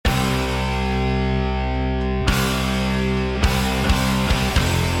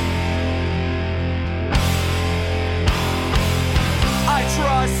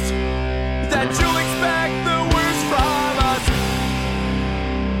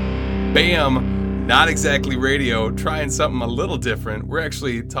Bam! Not exactly radio, trying something a little different. We're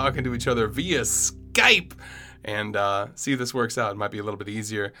actually talking to each other via Skype. And see if this works out. It might be a little bit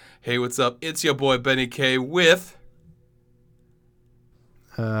easier. Hey, what's up? It's your boy Benny K with...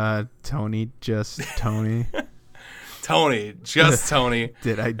 Tony, just Tony. Tony, just Tony.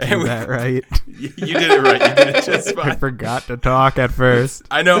 Did I do that right? You did it right. You did it just fine. I forgot to talk at first.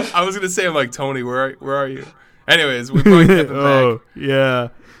 I know. I was going to say, I'm like, Tony, where are you? Anyways, we brought Kevin back. Oh, yeah.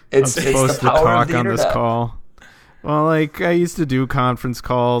 I'm supposed to talk on this call. Well, like, I used to do conference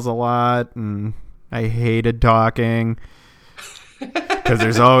calls a lot, and I hated talking. Because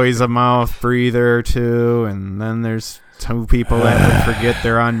there's always a mouth breather or two, and then there's two people that would forget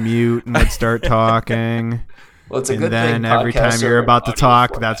they're on mute and would start talking. Well, it's a and good then thing every time you're about to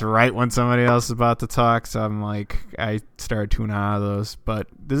talk, format. that's right when somebody else is about to talk. So I'm like, I started tuning out of those. But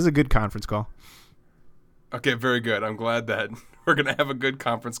this is a good conference call. Okay, very good. I'm glad that we're going to have a good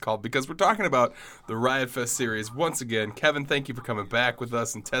conference call because we're talking about the Riot Fest series once again. Kevin, thank you for coming back with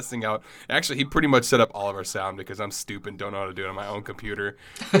us and testing out. Actually, he pretty much set up all of our sound because I'm stupid and don't know how to do it on my own computer.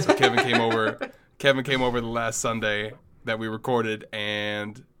 So Kevin came over. Kevin came over the last Sunday that we recorded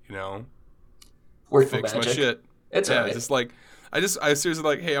and, fixed my shit. It's all right. Just like I seriously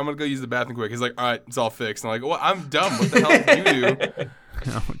like, hey, I'm gonna go use the bathroom quick. He's like, all right, it's all fixed. And I'm like, well, I'm dumb. What the hell did you do?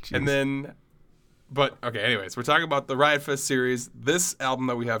 Oh, and then, but okay. Anyways, we're talking about the Riot Fest series. This album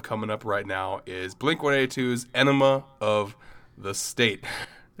that we have coming up right now is Blink-182's "Enema of the State."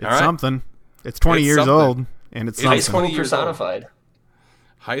 It's something. It's 20 years something. old, and it's High something. school personified.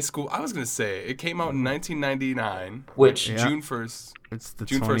 High school. I was gonna say it came out in 1999, Which June 1st. It's the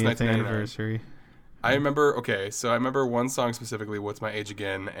June 1st, 20th 1999. anniversary. I remember. Okay, so I remember one song specifically. "What's My Age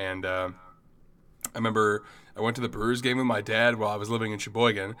Again?" And I remember I went to the Brewers game with my dad while I was living in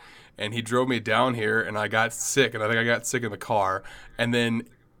Sheboygan, and he drove me down here, and I got sick, and I think I got sick in the car, and then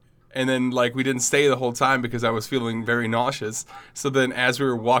like we didn't stay the whole time because I was feeling very nauseous. So then as we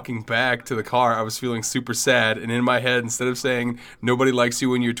were walking back to the car, I was feeling super sad, and in my head, instead of saying nobody likes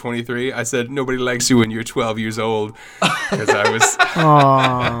you when you're 23, I said nobody likes you when you're 12 years old because I was.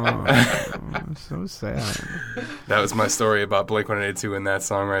 Oh, so sad. That was my story about Blink-182 and that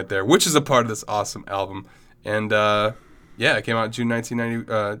song right there, which is a part of this awesome album. And it came out June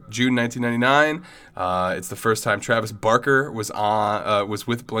 1999. It's the first time Travis Barker was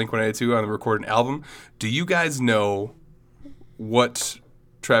with Blink-182 on the recorded album. Do you guys know what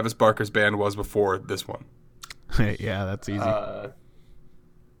Travis Barker's band was before this one? Yeah, that's easy.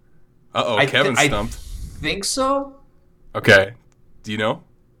 Kevin stumped. I think so. Okay. Do you know?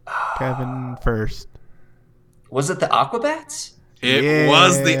 Kevin first. Was it the Aquabats? It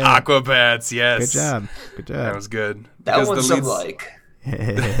was the Aquabats, yes. Good job. That was good. That Because was the some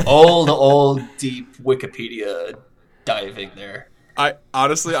leads- old deep Wikipedia diving there. I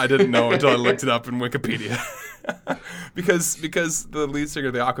didn't know until I looked it up in Wikipedia. because the lead singer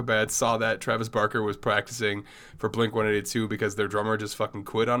of the Aquabats saw that Travis Barker was practicing for Blink-182 because their drummer just fucking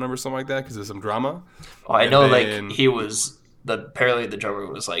quit on him or something like that because of some drama. Oh, I know, he was apparently the drummer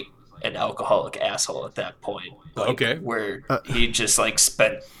was like an alcoholic asshole at that point. Okay. Where he just like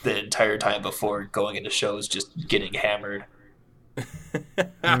spent the entire time before going into shows just getting hammered.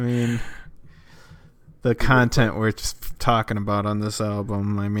 I mean, the content we're just talking about on this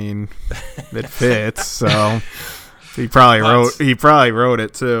album, I mean, it fits. So he probably wrote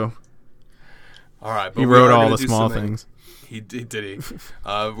it too. All right, but he wrote all the small things. He did.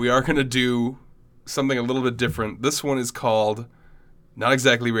 We are going to do something a little bit different. This one is called Not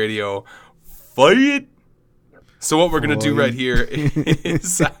Exactly Radio. Fight. So what we're going to do right here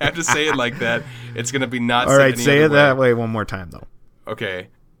is I have to say it like that. It's going to be not. All right, say it that way one more time though. Okay.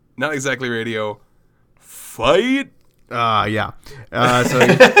 Not Exactly Radio. Fight. Yeah. So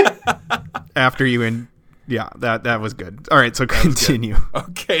after you that was good. All right, so continue.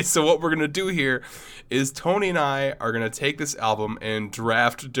 Okay, so what we're going to do here is Tony and I are going to take this album and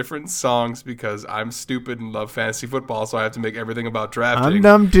draft different songs because I'm stupid and love fantasy football, so I have to make everything about drafting. I'm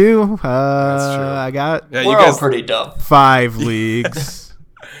dumb too. That's true. I got We're all pretty dumb. 5 leagues.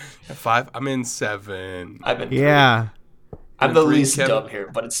 5? I'm in 7. I'm in 3. Yeah. I'm the least dumb here,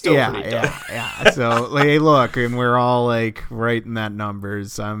 but it's still pretty dumb. Yeah. So, look, and we're all like right in that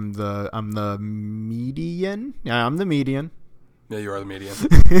numbers. I'm the median. Yeah, I'm the median. Yeah, you are the median.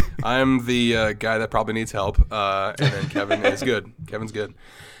 I'm the guy that probably needs help, and then Kevin is good. Kevin's good.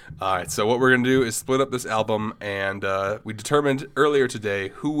 All right, so what we're going to do is split up this album, and we determined earlier today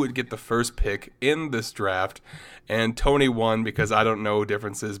who would get the first pick in this draft, and Tony won because I don't know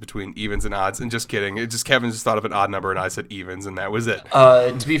differences between evens and odds, and just kidding. Kevin just thought of an odd number, and I said evens, and that was it.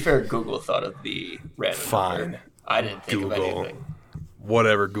 To be fair, Google thought of the random Fine. number. I didn't think of anything.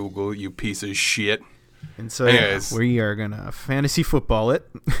 Whatever, Google, you piece of shit. And so we are gonna fantasy football it.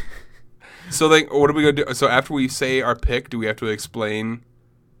 So what are we gonna do? So after we say our pick, do we have to explain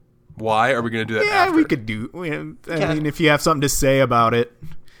why? Are we gonna do that? Yeah, after? we could do. I mean, if you have something to say about it,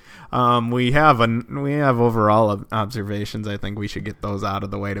 we have overall observations. I think we should get those out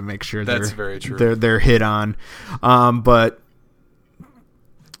of the way to make sure that's very true. They're hit on. But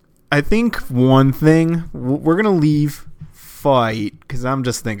I think one thing we're gonna leave fight because I'm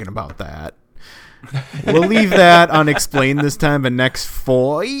just thinking about that. We'll leave that unexplained this time, but next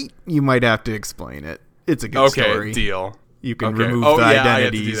fight you might have to explain it. It's a good story. Okay, deal. You can remove the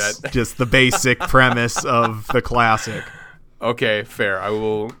identities, just the basic premise of the classic. Okay, fair. I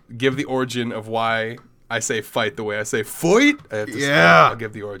will give the origin of why I say fight the way I say fight. I'll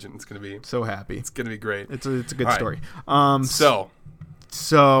give the origin. It's gonna be so happy. It's gonna be great. It's a good story. So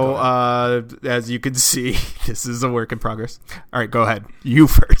as you can see, this is a work in progress. All right, go ahead. You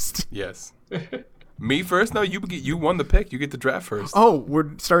first. Yes. Me first? No, you won the pick. You get the draft first. Oh,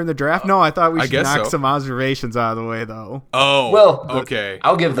 we're starting the draft? No, I thought we should knock some observations out of the way, though. Oh, well, okay.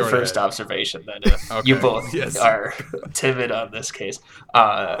 I'll give the first observation then if you both are timid on this case.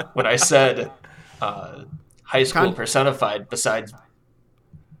 When I said high school personified, besides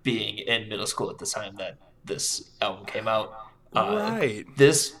being in middle school at the time that this album came out, right.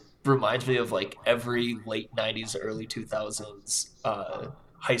 This reminds me of like every late 90s, early 2000s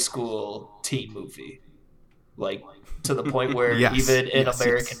high school teen movie, like to the point where even in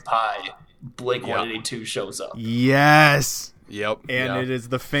American Pie, Blink-182 shows up. Yes. Yep. And it is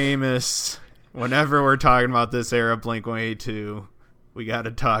the famous, whenever we're talking about this era of Blink-182, we got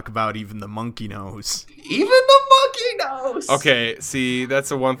to talk about even the monkey nose. Even the monkey nose! Okay, see, that's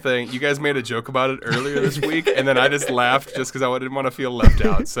the one thing. You guys made a joke about it earlier this week, and then I just laughed just because I didn't want to feel left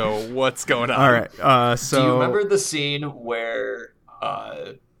out. So what's going on? All right. Do you remember the scene where...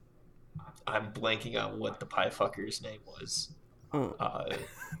 I'm blanking on what the pie fucker's name was.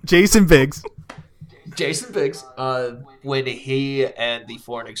 Jason Biggs. Jason Biggs. When he and the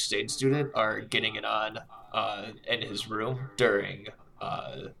foreign exchange student are getting it on in his room during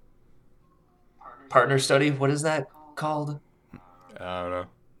partner study. What is that called? I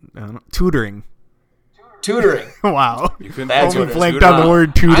don't know. Tutoring. Wow. That's what blanked on the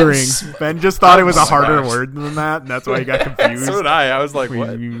word tutoring. Ben just thought it was a harder word than that, and that's why he got confused. So did I. I was like,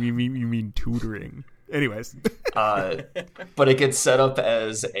 what? You mean tutoring. Anyways. But it gets set up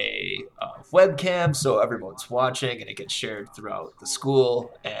as a webcam, so everyone's watching, and it gets shared throughout the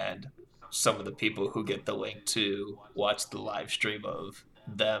school, and some of the people who get the link to watch the live stream of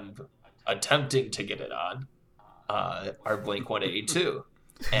them attempting to get it on are Blink-182.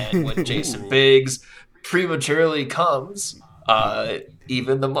 And when Jason Biggs prematurely comes,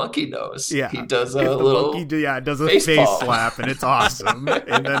 even the monkey knows. Yeah, he does a little does a face slap, and it's awesome.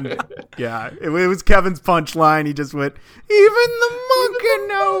 And then it was Kevin's punchline. He just went, even the monkey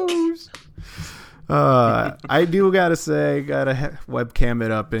knows. I do gotta say, gotta webcam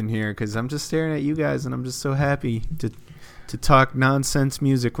it up in here because I'm just staring at you guys, and I'm just so happy to talk nonsense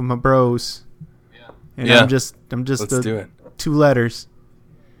music with my bros. And I'm just Let's do it. 2 letters.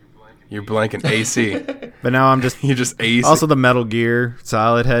 You're blanking AC. But now you're just AC. Also, the Metal Gear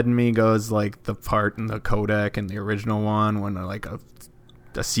Solid head in me goes like the part in the codec and the original one when like a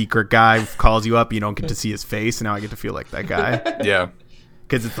secret guy calls you up, you don't get to see his face, and now I get to feel like that guy. Yeah.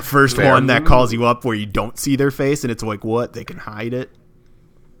 Because it's the first one that calls you up where you don't see their face, and it's like, what? They can hide it.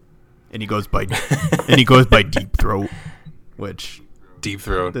 And he goes by Deep Throat, which Deep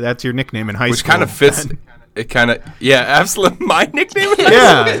Throat. That's your nickname in high school. Which kind of fits. It kind of, absolutely. My nickname.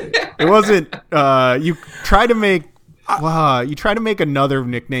 It wasn't. You try to make another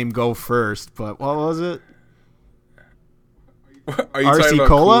nickname go first, but what was it? Are you RC talking about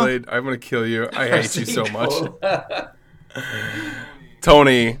Cola? Kool-Aid? I'm gonna kill you. I hate you so much,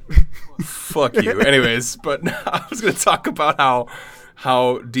 Tony. Fuck you. Anyways, but I was gonna talk about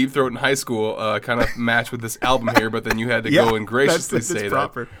how Deep Throat in high school kind of matched with this album here, but then you had to go and graciously say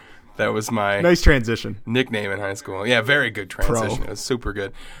that. That was my nice transition nickname in high school. Yeah, very good transition. Pro. It was super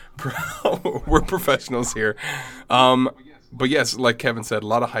good. We're professionals here. But yes, like Kevin said, a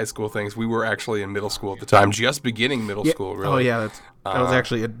lot of high school things. We were actually in middle school at the time, just beginning middle school, really. Oh, yeah. That was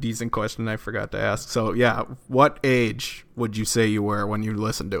actually a decent question I forgot to ask. So, yeah, what age would you say you were when you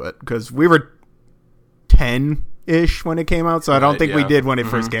listened to it? Because we were 10-ish when it came out, so I don't think we did when it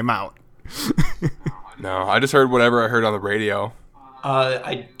first came out. No, I just heard whatever I heard on the radio.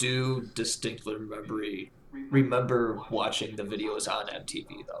 I do distinctly remember watching the videos on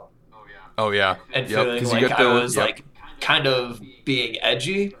MTV, though. Oh, yeah. And feeling like I was like kind of being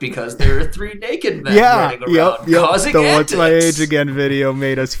edgy because there are 3 naked men running around causing the antics. What's My Age Again video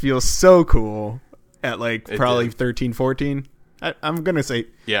made us feel so cool at like probably 13, 14. I'm going to say,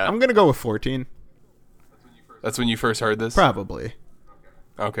 I'm going to go with 14. That's when you first heard this? Probably.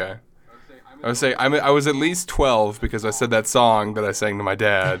 Okay. I would say I was at least 12 because I said that song that I sang to my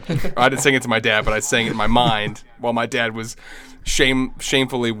dad. I didn't sing it to my dad, but I sang it in my mind while my dad was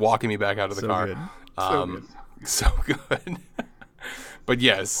shamefully walking me back out of the car. Good. So good. But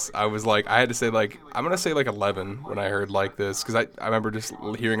yes, I was like, I had to say like, I'm going to say like 11 when I heard like this. Because I remember just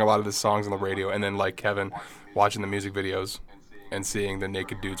hearing a lot of the songs on the radio and then like Kevin watching the music videos and seeing the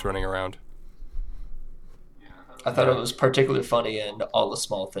naked dudes running around. I thought it was particularly funny in All the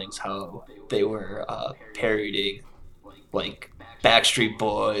Small Things how they were parodying like Backstreet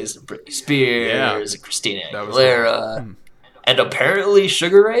Boys and Britney Spears and Christina Aguilera. Cool. And apparently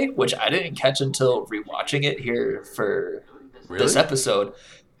Sugar Ray, which I didn't catch until rewatching it here for this episode,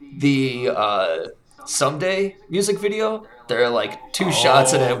 the Someday music video, there are like 2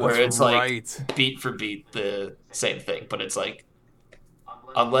 shots in it where it's like beat for beat the same thing, but it's like,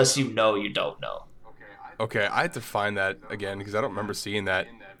 unless you know, you don't know. Okay, I had to find that again because I don't remember seeing that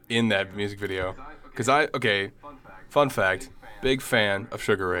in that music video. Fun fact, big fan of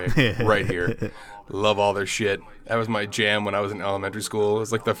Sugar Ray right here. Love all their shit. That was my jam when I was in elementary school. It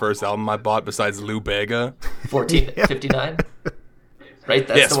was like the first album I bought besides Lou Bega. 1459? Right?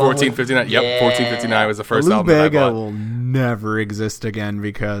 That's yes, 1459. Yep, 1459 was the first album that I bought. Lou Bega will never exist again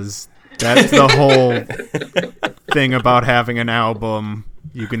because that's the whole thing about having an album.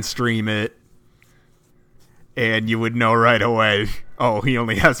 You can stream it, and you would know right away, oh, he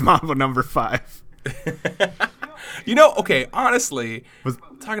only has Mambo number 5. Okay, honestly,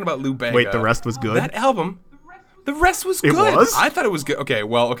 talking about Lou Bega. Wait, the rest was good? That album, the rest was good. It was? I thought it was good. Okay,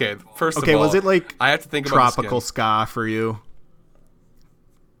 first of all. Okay, was it like I have to think tropical about ska for you?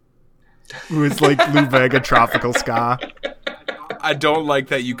 It was like Lou Bega tropical ska. I don't like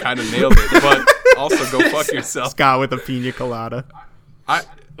that you kind of nailed it, but also go fuck yourself. Ska with a pina colada. I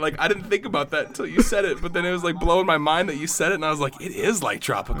didn't think about that until you said it, but then it was like blowing my mind that you said it, and I was like, it is like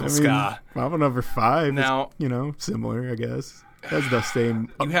tropical ska. Mambo number 5 now, is, similar, I guess. That's the same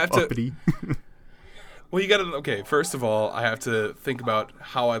uppity. Well, you gotta, first of all, I have to think about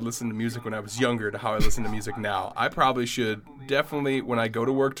how I listened to music when I was younger to how I listen to music now. I probably should definitely, when I go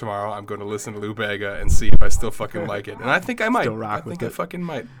to work tomorrow, I'm going to listen to Lou Bega and see if I still fucking like it. And I think I might. I fucking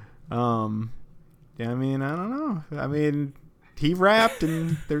might. Yeah, I don't know. He rapped,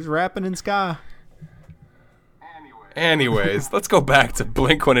 and there's rapping in ska. Anyways, let's go back to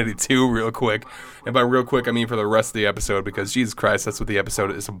Blink-182 real quick. And by real quick, I mean for the rest of the episode, because Jesus Christ, that's what the episode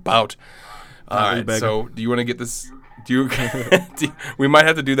is about. All right, so do you want to get this? We might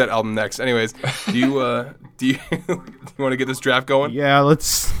have to do that album next. Anyways, do you want to get this draft going? Yeah,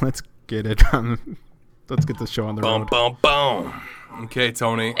 let's get it on. Let's get this show on the road. Boom. Okay,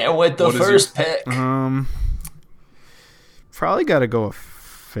 Tony. And with the first pick, probably got to go with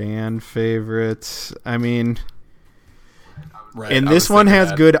fan favorites. Right, and this one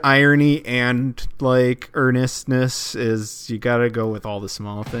has good irony and like earnestness. Is you got to go with All the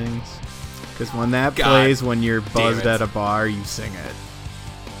Small Things, because when that plays when you're buzzed at a bar, you sing it.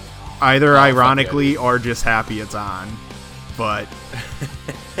 Either ironically or just happy it's on. But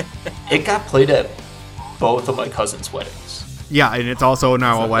it got played at both of my cousin's weddings. Yeah, and it's also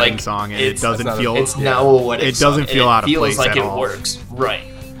now a wedding song, and it doesn't feel. It's now a wedding song. It doesn't feel out of place at all. It feels like it works, right?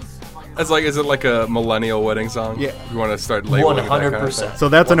 It's like, is it like a millennial wedding song? Yeah, you want to start labeling 100%. So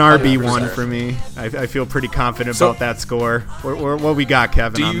that's an RB one for me. I feel pretty confident about that score. What we got,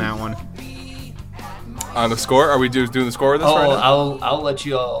 Kevin, on that one? On the score? Are we doing the score of this right now? I'll let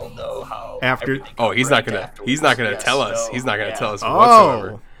you all know how. After. He's not gonna tell us. He's not gonna tell us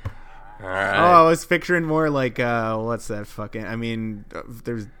whatsoever. All right. I was picturing more like what's that fucking?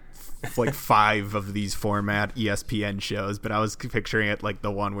 There's like 5 of these format ESPN shows, but I was picturing it like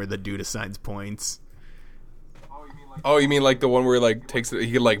the one where the dude assigns points. Oh, you mean like the one where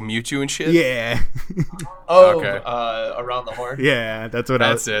he can like mute you and shit? Yeah. Okay. Around the horn. Yeah, that's what.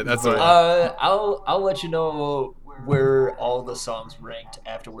 That's it. That's what. I'll let you know where all the songs ranked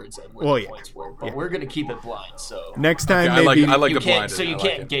afterwards and where the points were, but we're gonna keep it blind. So next time, maybe I like the blind. So you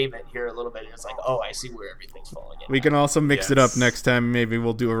can't game it here a little bit. It's like, I see where everything's falling in. We can also mix it up next time. Maybe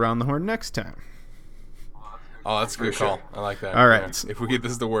we'll do Around the Horn next time. Oh, that's a good call. I like that. All right, if we get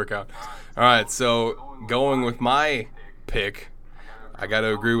this to work out. All right, so going with my pick, I got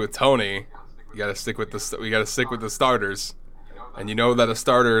to agree with Tony. We got to stick with the starters. And you know that a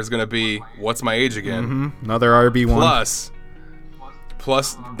starter is going to be What's My Age Again? Mm-hmm. Another RB1.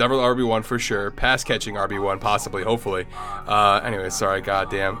 plus double RB1 for sure, pass catching RB1 possibly, hopefully. Anyway, sorry,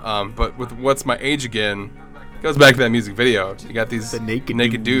 goddamn. But with What's My Age Again, goes back to that music video. You got these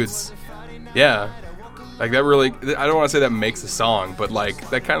naked dudes. Yeah, like that really. I don't want to say that makes a song, but like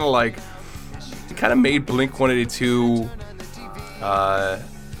that kind of like it kind of made Blink-182.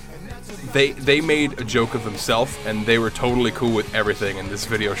 They made a joke of themselves, and they were totally cool with everything, and this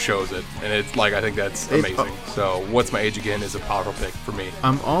video shows it. And it's like, I think that's amazing. So What's My Age Again is a powerful pick for me.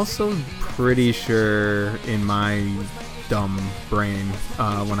 I'm also pretty sure in my dumb brain,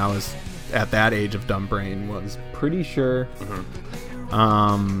 when I was at that age of dumb brain, was pretty sure.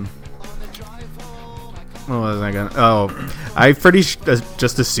 What was I gonna? Oh, I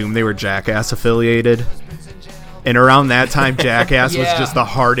just assumed they were Jackass affiliated. And around that time, Jackass was just the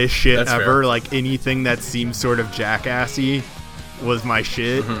hardest shit That's ever. fair. Like, anything that seemed sort of Jackassy was my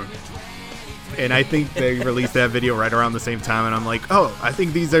shit. And I think they released that video right around the same time, and I'm like, oh, I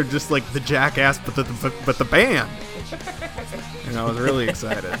think these are just like the Jackass, but the band. And I was really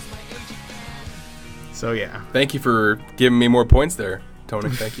excited. So, yeah. Thank you for giving me more points there, Tony.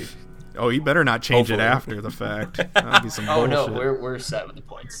 Thank you. Oh, you better not change Hopefully. it after the fact. That'd be some Oh bullshit. no, we're set with the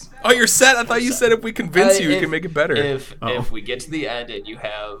points. Oh, you're set? I thought you said if we convince you, we can make it better. If we get to the end and you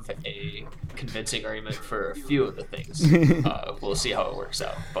have a convincing argument for a few of the things, we'll see how it works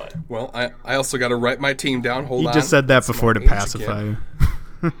out. But Well, I also got to write my team down. Hold He on. just said that What's before my to age pacify again?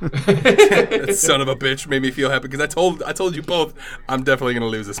 you. That son of a bitch made me feel happy because I told you both I'm definitely going to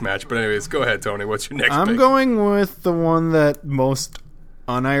lose this match. But anyways, go ahead, Tony. What's your next I'm pick? going with the one that most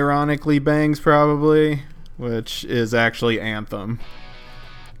unironically bangs, probably, which is actually Anthem.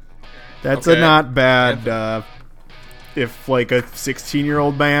 That's Okay. a not bad, if like a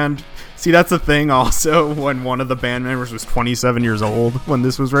 16-year-old band. See, that's the thing also, when one of the band members was 27 years old when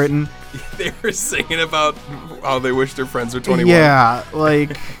this was written. They were singing about how they wish their friends were 21. Yeah,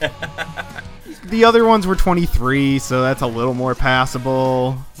 like, the other ones were 23, so that's a little more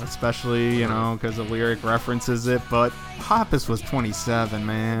passable, especially, you know, because the lyric references it, but Hoppus was 27,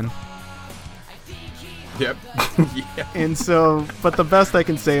 man. Yep. Yeah. And so, but the best I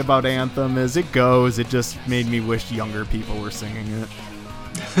can say about Anthem is it goes, it just made me wish younger people were singing it.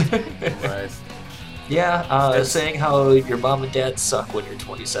 Right. yeah, saying how your mom and dad suck when you're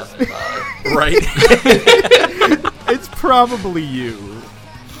 27. Right. It's probably you.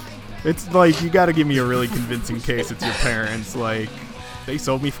 It's like, you gotta give me a really convincing case it's your parents. Like, they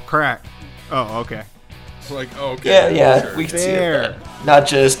sold me for crack. Oh, okay. Like, oh, okay. yeah, sure. we can Fair. see that. Not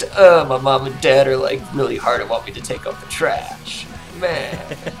just, my mom and dad are like really hard and want me to take out the trash.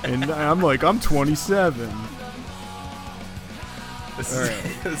 Man. And I'm like, I'm 27. This All is,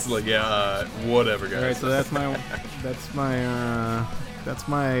 right. this is like, whatever, guys. All right, so that's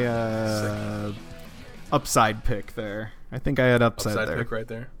my upside pick there. I think I had upside there. pick right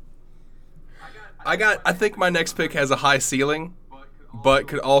there. I think my next pick has a high ceiling, but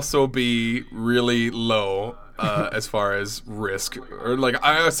could also be really low as far as risk. Or like,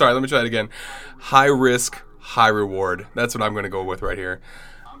 sorry, let me try that again. High risk, high reward. That's what I'm going to go with right here.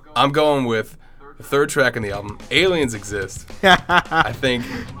 I'm going with the third track in the album, Aliens Exist. I think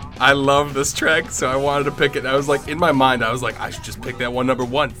I love this track, so I wanted to pick it. I was like, in my mind, I was like, I should just pick that one, number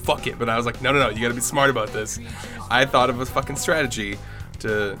one. Fuck it. But I was like, no, you got to be smart about this. I thought of a fucking strategy.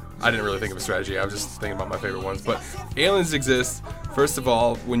 I didn't really think of a strategy. I was just thinking about my favorite ones. But Aliens Exist. First of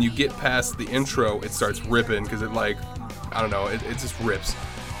all, when you get past the intro, it starts ripping because it like, I don't know, it just rips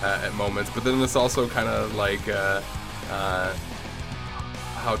at moments. But then it's also kind of like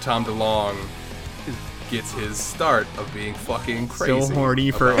how Tom DeLonge gets his start of being fucking crazy. So horny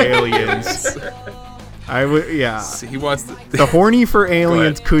for aliens. I would, yeah. He wants The horny for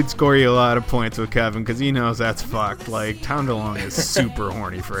aliens ahead. could score you a lot of points with Kevin because he knows that's fucked. Like, Tom DeLonge is super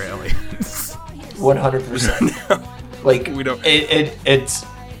horny for aliens. 100%. Like, We don't- it's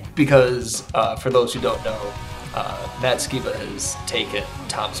because, for those who don't know, Matt Skiba has taken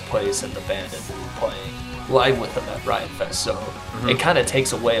Tom's place in the band and been playing live with them at Riot Fest, so it kind of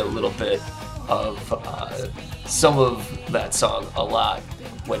takes away a little bit of some of that song a lot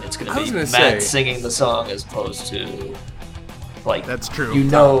when it's going to be Matt singing the song as opposed to, like, That's true. You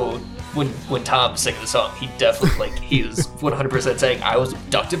know, when Tom's singing the song, he definitely, like, he is 100% saying, I was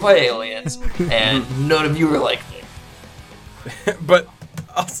abducted by aliens, and none of you were like me. But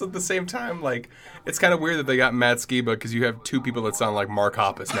also at the same time, like, it's kind of weird that they got Matt Skiba because you have two people that sound like Mark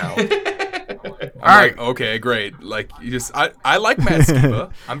Hoppus now. All right, okay, great. Like, you just, I like Matt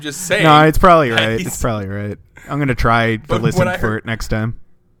Skiba. I'm just saying. No, it's probably right. It's probably right. I'm going to try to But listen when I for heard- it next time.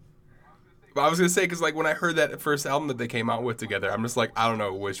 I was gonna say because like when I heard that first album that they came out with together, I'm just like I don't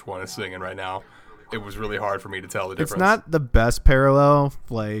know which one is singing right now. it was really hard for me to tell the difference. It's not the best parallel,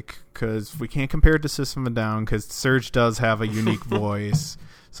 like, because we can't compare it to System of a Down, because Surge does have a unique voice.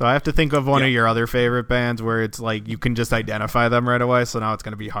 So I have to think of one of your other favorite bands where it's like you can just identify them right away. So now it's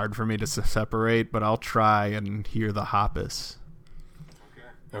going to be hard for me to separate, but I'll try and hear the Hoppus.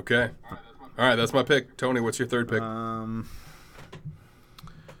 Okay. All right, that's my pick. Tony, what's your third pick?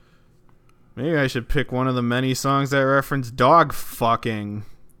 Maybe I should pick one of the many songs that reference dog fucking.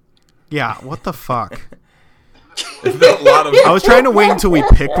 Yeah, what the fuck? I was trying to wait until we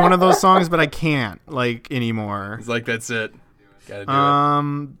picked one of those songs, but I can't, like, anymore. It's like, that's it. Gotta do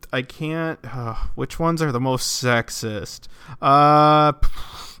it. I can't. Which ones are the most sexist? I'm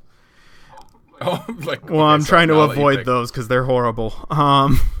trying to avoid those because they're horrible.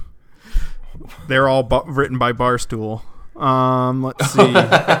 They're all written by Barstool. Let's see.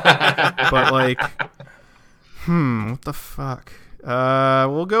 But like, what the fuck?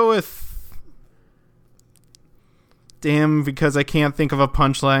 We'll go with. Damn, because I can't think of a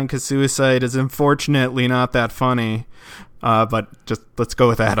punchline because Suicide is unfortunately not that funny. But just let's go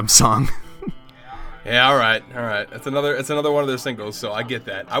with Adam's song. Yeah, all right. It's another one of their singles, so I get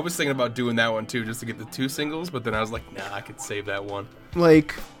that. I was thinking about doing that one too, just to get the 2 singles, but then I was like, nah, I could save that one.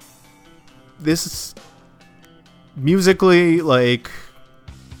 Like, this is musically, like,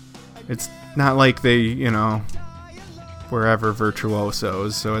 it's not like they, were ever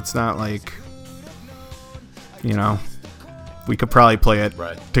virtuosos, so it's not like, we could probably play it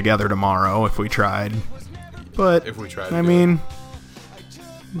together tomorrow if we tried. But I mean,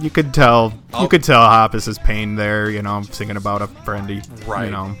 you could tell Hoppus's pain there. I'm singing about a friend.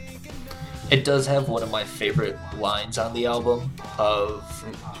 Right. It does have one of my favorite lines on the album of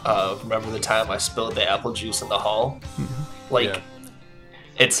remember the time I spilled the apple juice in the hall. Like,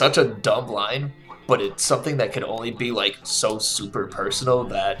 it's such a dumb line, but it's something that can only be like so super personal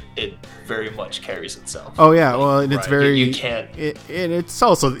that it very much carries itself. Oh yeah, well, and it's very you can't. It's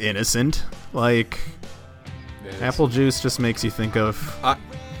also innocent, like. Apple juice just makes you think of,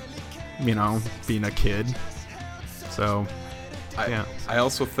 being a kid. So, yeah. I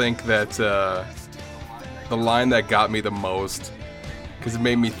also think that the line that got me the most, because it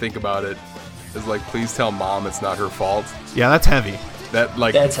made me think about it, is like, please tell mom it's not her fault. Yeah, that's heavy.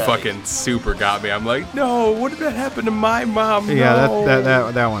 That's fucking super got me. I'm like, no, what did that happen to my mom? Yeah,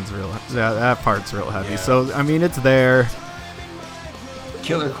 no. that one's real. That part's real heavy. Yeah. So, I mean, it's there.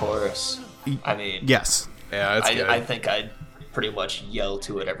 Killer chorus. I mean, yes. Yeah, it's good. I think I'd pretty much yell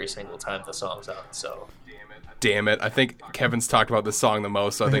to it every single time the song's out. So, damn it! I think Kevin's talked about this song the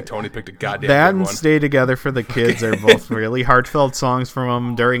most, so I think Tony picked a goddamn that good one. And "Stay Together for the Kids" are both really heartfelt songs from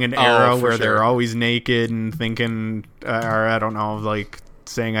them during an era where they're always naked and thinking, or I don't know, like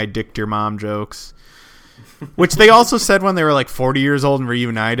saying "I dicked your mom" jokes, which they also said when they were like 40 years old and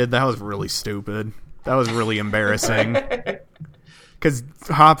reunited. That was really stupid. That was really embarrassing. Because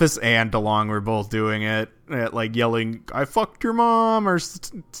Hoppus and DeLonge were both doing it, like yelling, "I fucked your mom," or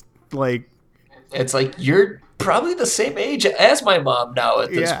like. It's like, you're probably the same age as my mom now at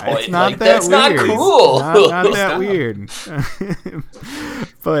this point. It's not like, that that's weird. Not cool. Not that weird.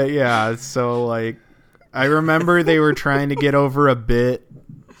 But yeah, so like, I remember they were trying to get over a bit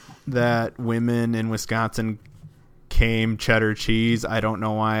that women in Wisconsin came cheddar cheese. I don't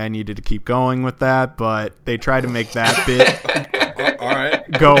know why I needed to keep going with that, but they tried to make that bit. All right.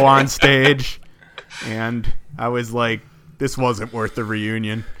 Go on stage, and I was like, this wasn't worth the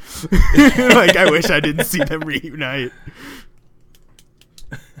reunion. Like, I wish I didn't see them reunite.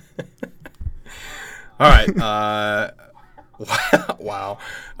 All right. Wow.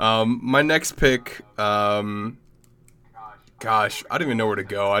 My next pick, gosh, I don't even know where to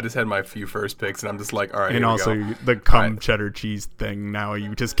go. I just had my few first picks, and I'm just like, all right. And here also we go. the cum cheddar cheese thing. Now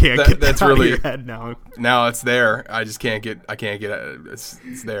you just can't get that out of your head now. Now it's there. I just can't get. I can't get it.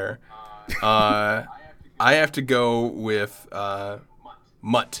 It's there. I have to go with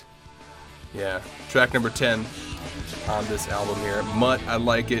Mutt. Yeah, track number 10 on this album here. Mutt, I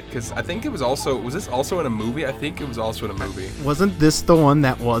like it because I think it was also. Was this also in a movie? I think it was also in a movie. Wasn't this the one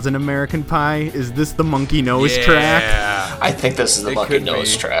that was an American Pie? Is this the Monkey Nose track? Yeah, I think this is the Monkey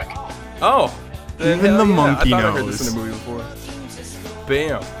Nose track. Oh, even the Monkey I thought Nose. I heard this in a movie before.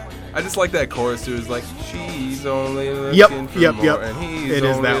 Bam. I just like that chorus too. It's like, she's only looking for more, and he's it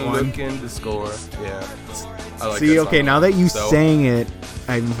only that one. looking to score. Yeah. I like See, that okay, song. now that you sang it,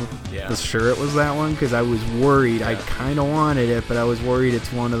 I Yeah. was sure it was that one because I was worried. I kind of wanted it, but I was worried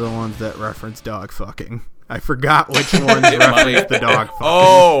it's one of the ones that reference dog fucking. I forgot which ones reference the dog fucking.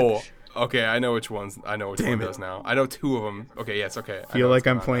 Oh, okay. I know which ones. I know which one does now. I know two of them. Okay, yes, okay. I feel like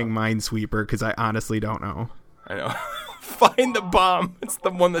I'm playing Minesweeper because I honestly don't know. I know. Find the bomb. It's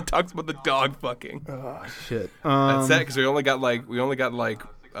the one that talks about the dog fucking. Oh shit. That's it, because we only got like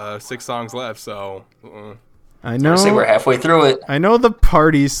 6 songs left. So I know. So we're halfway through it. I know the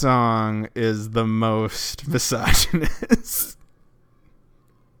party song is the most misogynist.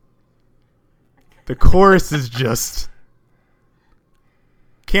 The chorus is just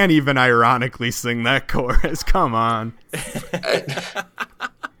can't even ironically sing that chorus. Come on.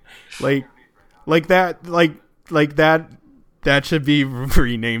 like that should be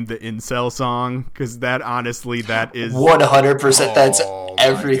renamed the incel song, because that honestly that is 100%. That's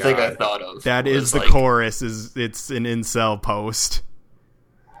everything I thought of. That is the chorus. It's an incel post.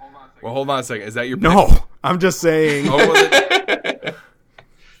 Well, hold on a second. Is that your pick? No, I'm just saying. Oh, was it?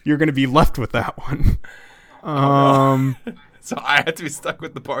 You're gonna be left with that one. So I have to be stuck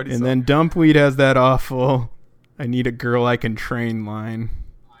with the party and song. then Dumpweed has that awful "I need a girl I can train" line.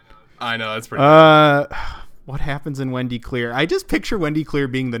 I know, that's pretty good. What happens in Wendy Clear? I just picture Wendy Clear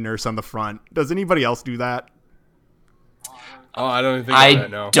being the nurse on the front. Does anybody else do that? Oh, I don't even think of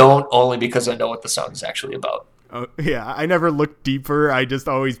that, no. I don't, only because I know what the song is actually about. Oh, yeah, I never looked deeper. I just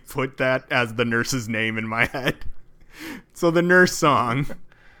always put that as the nurse's name in my head. So the nurse song.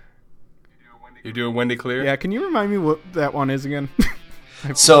 You doing Wendy Clear? Yeah, can you remind me what that one is again?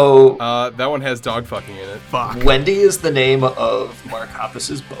 So that one has dog fucking in it. Fuck. Wendy is the name of Mark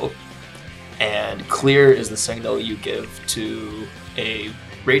Hoppus's boat, and Clear is the signal you give to a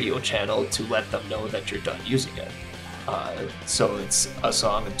radio channel to let them know that you're done using it. So it's a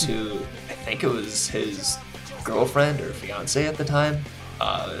song to, I think it was his girlfriend or fiance at the time,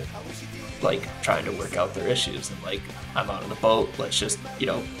 like trying to work out their issues and like, I'm out on the boat, let's just,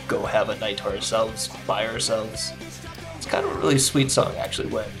 go have a night to ourselves, by ourselves. It's kind of a really sweet song actually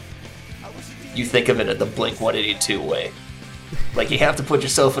when you think of it in the Blink-182 way. Like, you have to put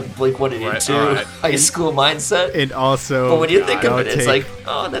yourself in Blink-182 high school mindset. And also, but when you think of it, it's like,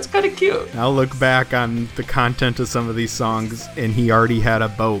 oh, that's kind of cute. I'll look back on the content of some of these songs, and he already had a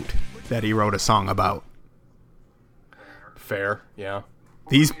boat that he wrote a song about. Fair, yeah.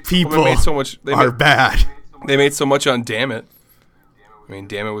 These people are bad. They made so much on Damn It. I mean,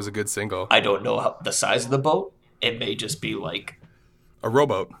 Damn It was a good single. I don't know the size of the boat. It may just be like a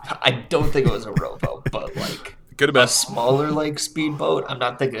rowboat. I don't think it was a rowboat, but like could have been a smaller like speedboat. I'm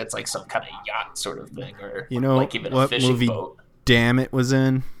not thinking it's like some kind of yacht sort of thing, or like even what a fishing movie boat. Damn It was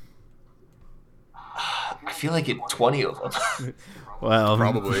in? I feel like 20 of them. Well,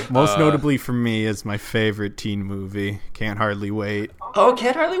 probably. Most notably for me is my favorite teen movie, Can't Hardly Wait. Oh,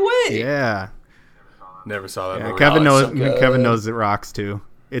 Can't Hardly Wait. Yeah. Never saw that movie. Kevin knows. So Kevin knows it rocks too.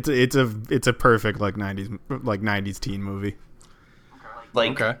 It's a perfect like 90s teen movie.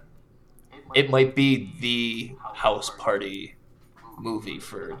 Like, it might be the house party movie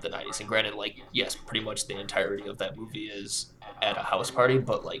for the 90s. And granted, like, yes, pretty much the entirety of that movie is at a house party,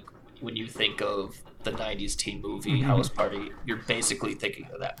 but like when you think of the 90s teen movie house party, you're basically thinking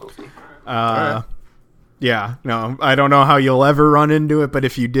of that movie. Yeah, no, I don't know how you'll ever run into it, but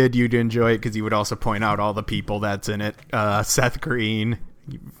if you did, you'd enjoy it because you would also point out all the people that's in it. Seth Green,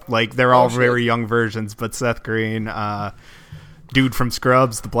 like they're all very young versions, but Seth Green, dude from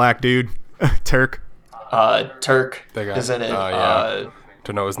Scrubs, the black dude, Turk. Turk is in it.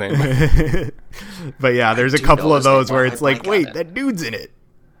 To know his name. But yeah, there's a couple of those where it's like, wait, that dude's in it.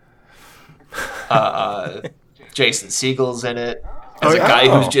 Jason Segel's in it. As a guy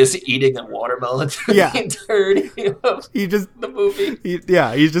who's just eating a watermelon through the entirety of the movie.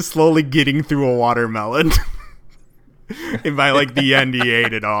 He's just slowly getting through a watermelon. And by like the end, he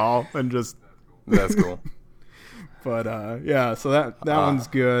ate it all and just. That's cool. But so that one's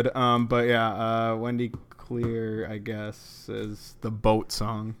good. But yeah, Wendy Clear, I guess, is the boat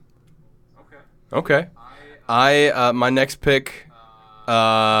song. Okay. My next pick.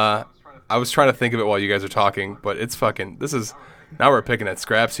 I was trying to think of it while you guys are talking, but it's fucking. Now we're picking at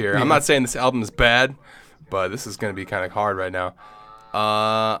scraps here. Yeah. I'm not saying this album is bad, but this is going to be kind of hard right now.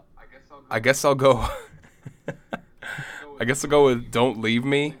 I guess I'll go. I guess I'll go with "Don't Leave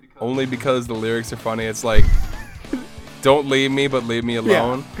Me," only because the lyrics are funny. It's like, "Don't leave me, but leave me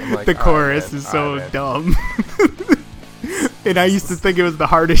alone." Yeah. I'm like, the chorus is so dumb, and I used to think it was the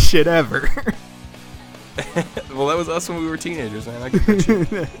hardest shit ever. Well, that was us when we were teenagers, man. I get that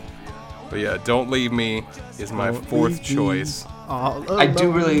shit. But yeah, "Don't Leave Me" is my fourth choice. I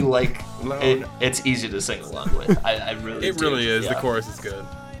do really like it. It's easy to sing along with. I really It do. really is. Yeah. The chorus is good.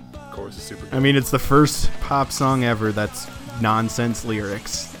 The chorus is super good. I mean, it's the first pop song ever that's nonsense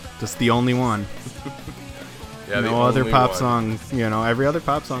lyrics. Just the only one. Yeah, no other pop song, every other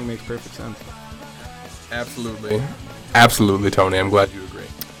pop song makes perfect sense. Absolutely. Absolutely, Tony. I'm glad you agree.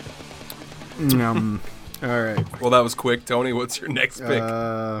 All right. Well, that was quick. Tony, what's your next pick?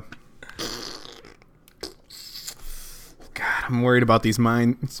 God, I'm worried about these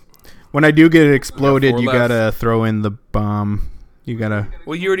mines. When I do get it exploded, you gotta throw in the bomb. You gotta.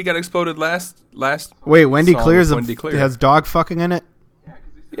 Well, you already got exploded last. Wait, Wendy Clear's has dog fucking in it.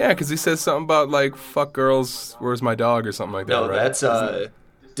 Yeah, because he says something about like "fuck girls, where's my dog" or something like that. No, right? That's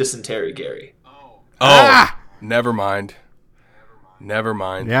Dysentery Gary. Oh, never mind.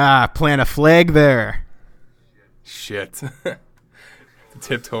 Yeah, plant a flag there. Shit.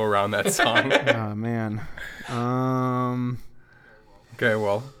 Tiptoe around that song. Oh man. Okay,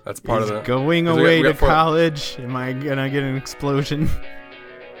 well, that's part of the going away to college. Am I gonna get an explosion?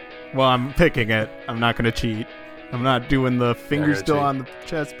 Well, I'm picking it. I'm not gonna cheat. I'm not doing the finger still on the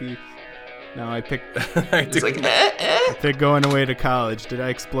chest piece. No, I picked. It's like, I picked going away to college. Did I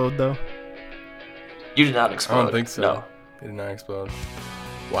explode though? You did not explode. I don't think so. No. It did not explode.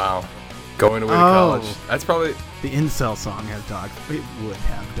 Wow. Going away to college. That's probably the incel song has dog. It would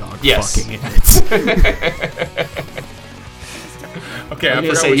have dog fucking in it. Okay, I'm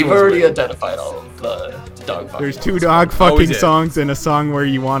gonna say you've already identified all of the dog fucking. There's two dog fucking songs and a song where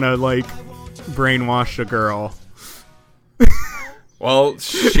you want to like brainwash a girl. Well,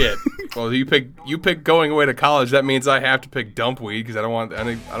 shit. Well, you pick going away to college. That means I have to pick Dumpweed because I don't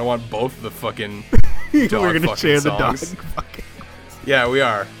want both of the fucking dog We're gonna share songs. the dog fucking. Yeah, we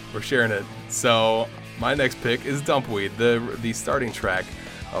are. We're sharing it. So my next pick is Dumpweed, the starting track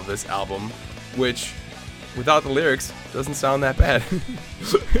of this album, which, without the lyrics, doesn't sound that bad.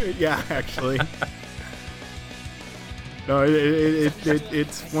 Yeah, actually. No,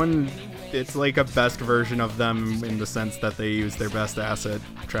 it's one. It's like a best version of them in the sense that they use their best asset,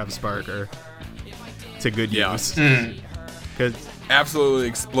 Travis Barker, to good use. Because absolutely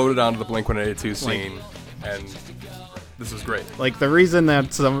exploded onto the Blink-182 scene, and this was great. Like the reason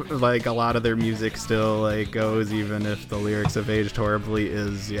that some like a lot of their music still like goes, even if the lyrics have aged horribly,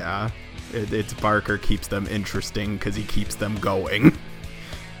 is it's Barker keeps them interesting because he keeps them going.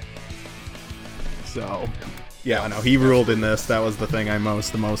 So. Yeah, no, he ruled in this. That was the thing the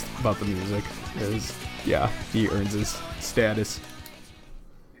most about the music. Is he earns his status.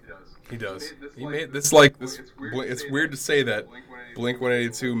 He does. He made this like this. It's weird to say that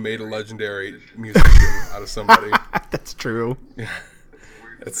Blink-182 made a legendary musician out of somebody. That's true.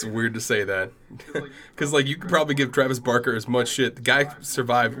 It's weird to say that because like you could probably give Travis Barker as much shit. The guy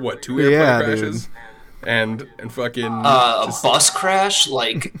survived 2 airplane crashes and fucking a bus crash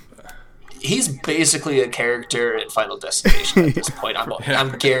like. He's basically a character in Final Destination at this point.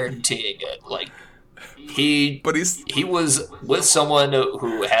 I'm guaranteeing it. Like he was with someone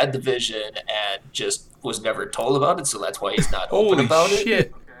who had the vision and just was never told about it, so that's why he's not open about it. Holy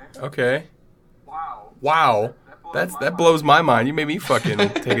shit! Okay. Wow. That blows my mind. You made me fucking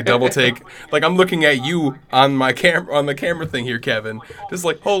take a double take. Like I'm looking at you on my on the camera thing here, Kevin. Just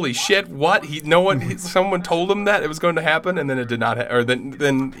like holy shit, what? Someone told him that it was going to happen, and then it did not. Or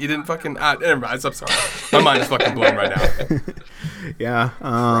then he didn't fucking. Never mind. I'm sorry. My mind is fucking blown right now. Yeah.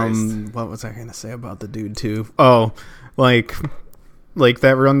 What was I gonna say about the dude too? Oh, like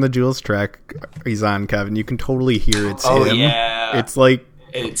that Run the Jewels track he's on, Kevin. You can totally hear it's him. Yeah. It's like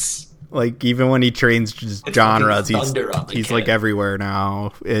it's. Like, even when he trains genres, he's like everywhere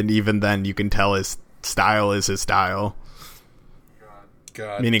now. And even then, you can tell his style is his style.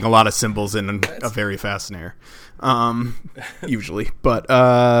 God. Meaning a lot of cymbals in a very fast snare. Usually. But,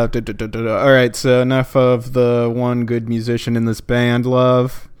 all right, so enough of the one good musician in this band,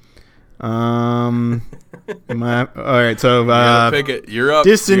 Love. All right, so pick it. You're up.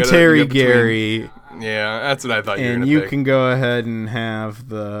 Dysentery Gary. Yeah, that's what I thought you were going to pick. And you pick. can go ahead and have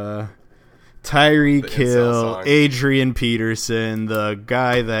the Tyreek Hill, Adrian Peterson, the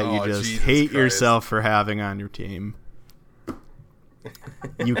guy that you just Jesus hate Christ. Yourself for having on your team.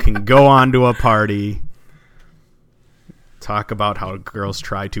 You can go on to a party, talk about how girls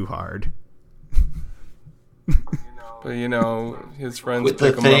try too hard. But his friends with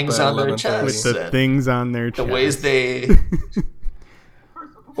pick the him things up on their chest. With the things on their chest. The ways they.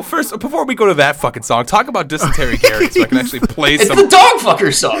 Well, first, before we go to that fucking song, talk about Dysentery Gary so I can actually play it's some... It's the dog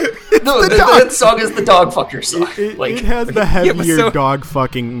fucker song! No, the song is the dog fucker song. It has the heavier dog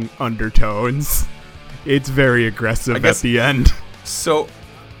fucking undertones. It's very aggressive at the end. So,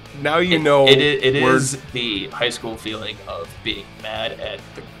 now you know... It is the high school feeling of being mad at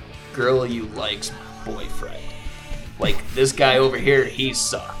the girl you like's boyfriend. Like, this guy over here, he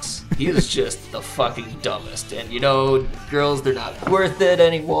sucks. He is just the fucking dumbest. And, girls, they're not worth it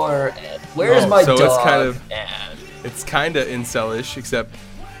anymore. And where's my dog? It's kind of incel-ish, except,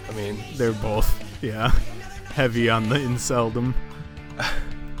 they're both, heavy on the inceldom.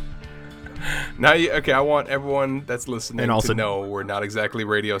 Now, okay, I want everyone that's listening to know we're not exactly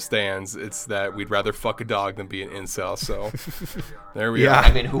radio stands. It's that we'd rather fuck a dog than be an incel. So there we are.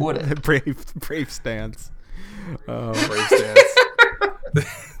 I mean, who wouldn't? Brave stance. Brave stance.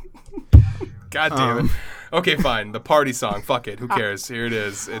 God damn it. Okay, fine. The party song. Fuck it. Who cares? Here it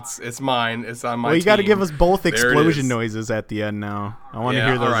is. It's mine. It's on my team. Well, you got to give us both explosion noises at the end now. I want to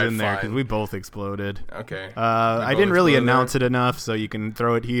hear those in there because we both exploded. Okay. I didn't really announce it enough, so you can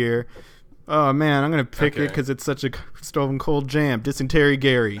throw it here. Oh, man. I'm going to pick it because it's such a stone cold jam. Dysentery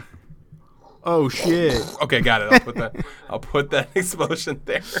Gary. Oh, shit. Okay, got it. I'll put that explosion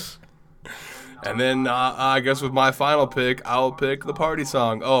there. And then I guess with my final pick, I'll pick the party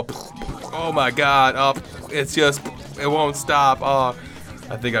song. Oh my God! It won't stop.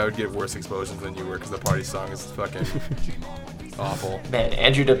 I think I would get worse explosions than you were because the party song is fucking awful. Man,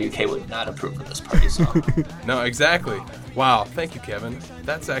 Andrew WK would not approve of this party song. No, exactly. Wow, thank you, Kevin.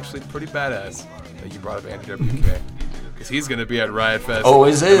 That's actually pretty badass that you brought up Andrew WK because he's gonna be at Riot Fest.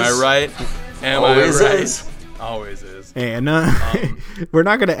 Always is. Am I right? Always is. Always is. And we're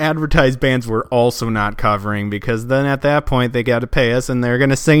not going to advertise bands we're also not covering because then at that point they got to pay us and they're going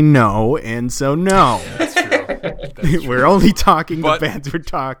to say no. And so no. Yeah, that's true. We're only talking the bands we're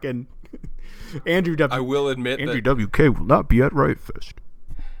talking. Andrew W. I will admit Andrew WK will not be at Riot Fest.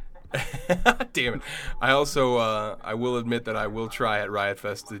 Damn it. I also I will admit that I will try at Riot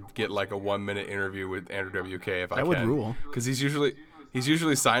Fest to get like a 1-minute interview with Andrew WK if I can. That would rule. Because he's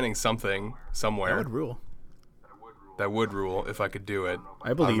usually signing something somewhere. That would rule. That would rule if I could do it.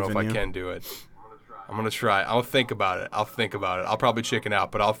 I believe in you. I don't know if I can do it. I'm going to try. I'll think about it. I'll probably chicken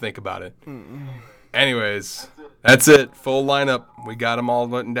out, but I'll think about it. Anyways, that's it. Full lineup. We got them all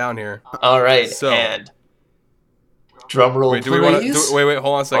written down here. All right. So, and drum roll, please. Wait,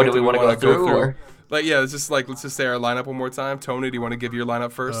 hold on a second. Do we want to go through? Or? Let's just say our lineup one more time. Tony, do you want to give your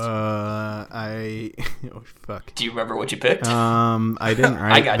lineup first? Oh fuck. Do you remember what you picked? I didn't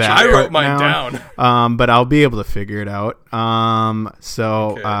write I got that. you. I wrote mine down. But I'll be able to figure it out. So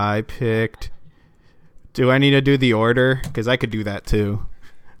okay. I picked. Do I need to do the order? Because I could do that too.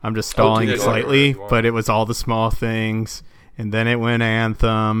 I'm just stalling slightly, but it was All the Small Things, and then it went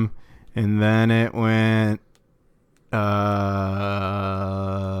Anthem, and then it went.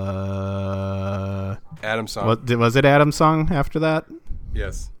 Adam's Song. Was it Adam's Song after that?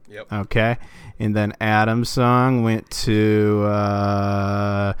 Yes. Yep. Okay. And then Adam's Song went to,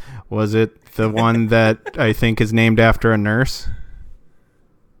 was it the one that I think is named after a nurse?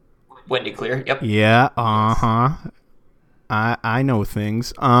 Wendy Clear, yep. Yeah, uh-huh. I know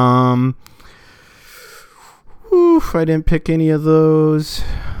things. I didn't pick any of those.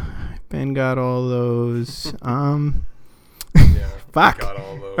 Ben got all those. Yeah, fuck. Got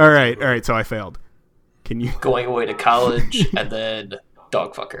all those. All right, so I failed. Can you Going Away to College and then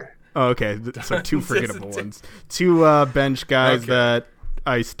Dogfucker. Oh, okay, so two forgettable ones. Two bench guys that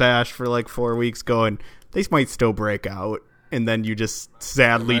I stashed for like 4 weeks going, they might still break out. And then you just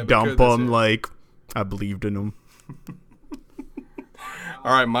sadly dump them like, I believed in them.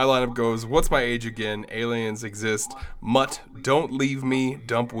 All right, my lineup goes, What's My Age Again, Aliens Exist, Mutt, Don't Leave Me,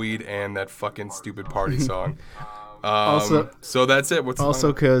 Dump Weed, and that fucking stupid party song. So that's it.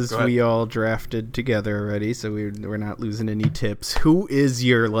 Also, because we all drafted together already, so we're not losing any tips. Who is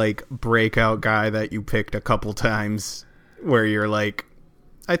your like breakout guy that you picked a couple times where you're like,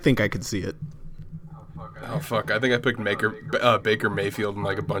 I think I could see it? Oh fuck! I think I picked Baker Mayfield in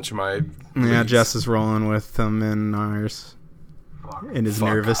like a bunch of my. Yeah, leagues. Jess is rolling with them in ours, and is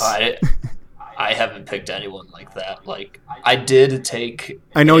nervous. I haven't picked anyone like that. Like, I did take...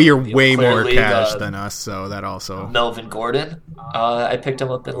 I know you're way more cash than us, so that also... Melvin Gordon. I picked him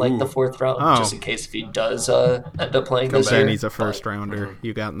up in, like, the 4th round, just in case if he does end up playing this year. And he's a first-rounder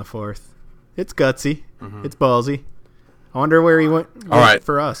you got in the 4th. It's gutsy. It's ballsy. I wonder where he went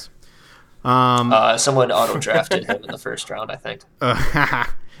for us. Someone auto-drafted him in the 1st round, I think.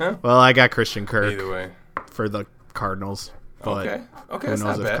 Well, I got Christian Kirk. Either way. For the Cardinals. But okay, who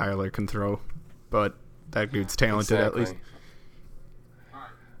knows if Kyler can throw. But that dude's talented at least.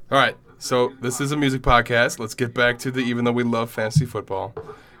 All right, so this is a music podcast. Let's get back to even though we love fantasy football.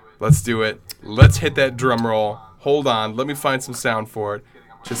 Let's do it. Let's hit that drum roll. Hold on. Let me find some sound for it.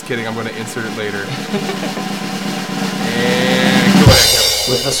 Just kidding. I'm going to insert it later. And go ahead,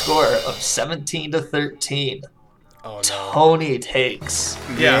 Kevin. With a score of 17-13. Oh, no. Tony takes.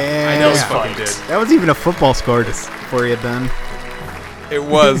 Yeah, I know he fucking did. That was even a football score for you, Ben. It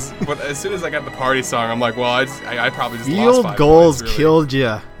was, but as soon as I got the party song, I'm like, well, I probably just Field lost 5 goals points, really. Killed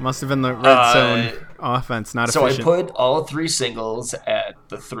you. Must have been the red zone offense, not efficient. So I put all 3 singles at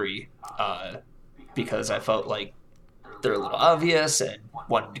the 3 because I felt like they're a little obvious, and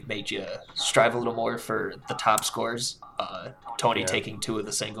one made you strive a little more for the top scores. Tony taking 2 of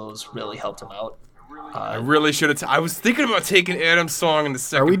the singles really helped him out. I really should have. I was thinking about taking Adam's song in the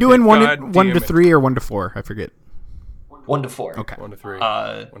second. Are we doing pick. 1 to 3 or 1 to 4? I forget. 1 to 4. Okay. 1 to 3.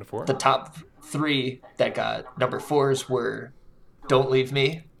 1 to 4. The top 3 that got number 4s were "Don't Leave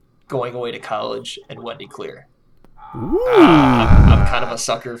Me," "Going Away to College," and "Wendy Clear." I'm kind of a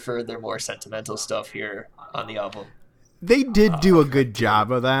sucker for their more sentimental stuff here on the album. They did do a good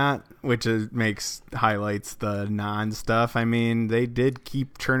job of that, which highlights the non-stuff. I mean, they did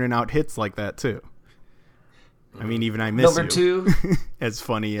keep churning out hits like that, too. I mean, even I Miss Number You. 2. As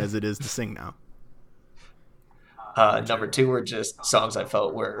funny as it is to sing now. Number 2 were just songs I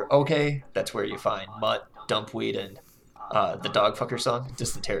felt were okay. That's where you find Mutt, Dumpweed, and the Dogfucker song,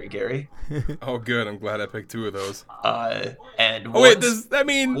 just the Terry Gary. Oh, good. I'm glad I picked 2 of those.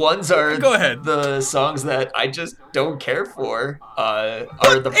 Ones are go ahead. The songs that I just don't care for are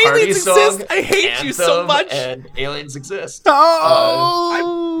the But Party Aliens song, Exist. I hate Anthem, you so much. and Aliens Exist.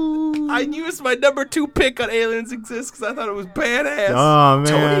 I used my number 2 pick on Aliens Exist because I thought it was badass. Oh,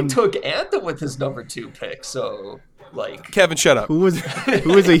 man. Tony took Anthem with his number 2 pick, so Kevin, shut up. Who was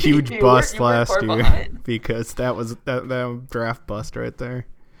a huge bust you weren't last far year? behind. Because that was that draft bust right there.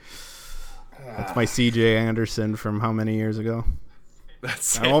 That's my CJ Anderson from how many years ago?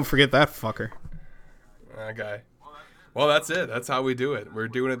 I won't forget that fucker. That guy. Well, that's it. That's how we do it. We're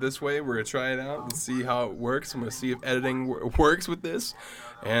doing it this way. We're going to try it out and see how it works. I'm going to see if editing works with this.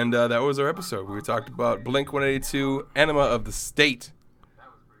 And that was our episode. We talked about Blink-182, Enema of the State.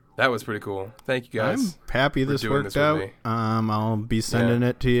 That was pretty cool. Thank you, guys. I'm happy this worked out. I'll be sending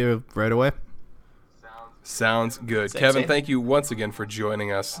it to you right away. Sounds good. Same, Kevin, same. thank you once again for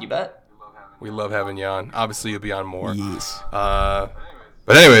joining us. You bet. We love having you on. Obviously, you'll be on more. Yes. But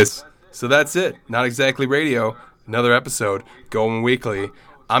anyways, so that's it. Not Exactly Radio. Another episode going weekly.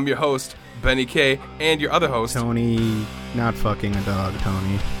 I'm your host, Benny K, and your other host, Tony, not fucking a dog,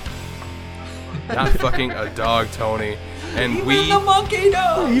 Tony. Not fucking a dog, Tony. And Even the monkey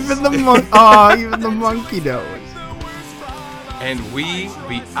knows. Even the monkey knows. And we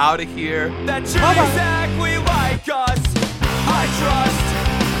be out of here. Bye-bye.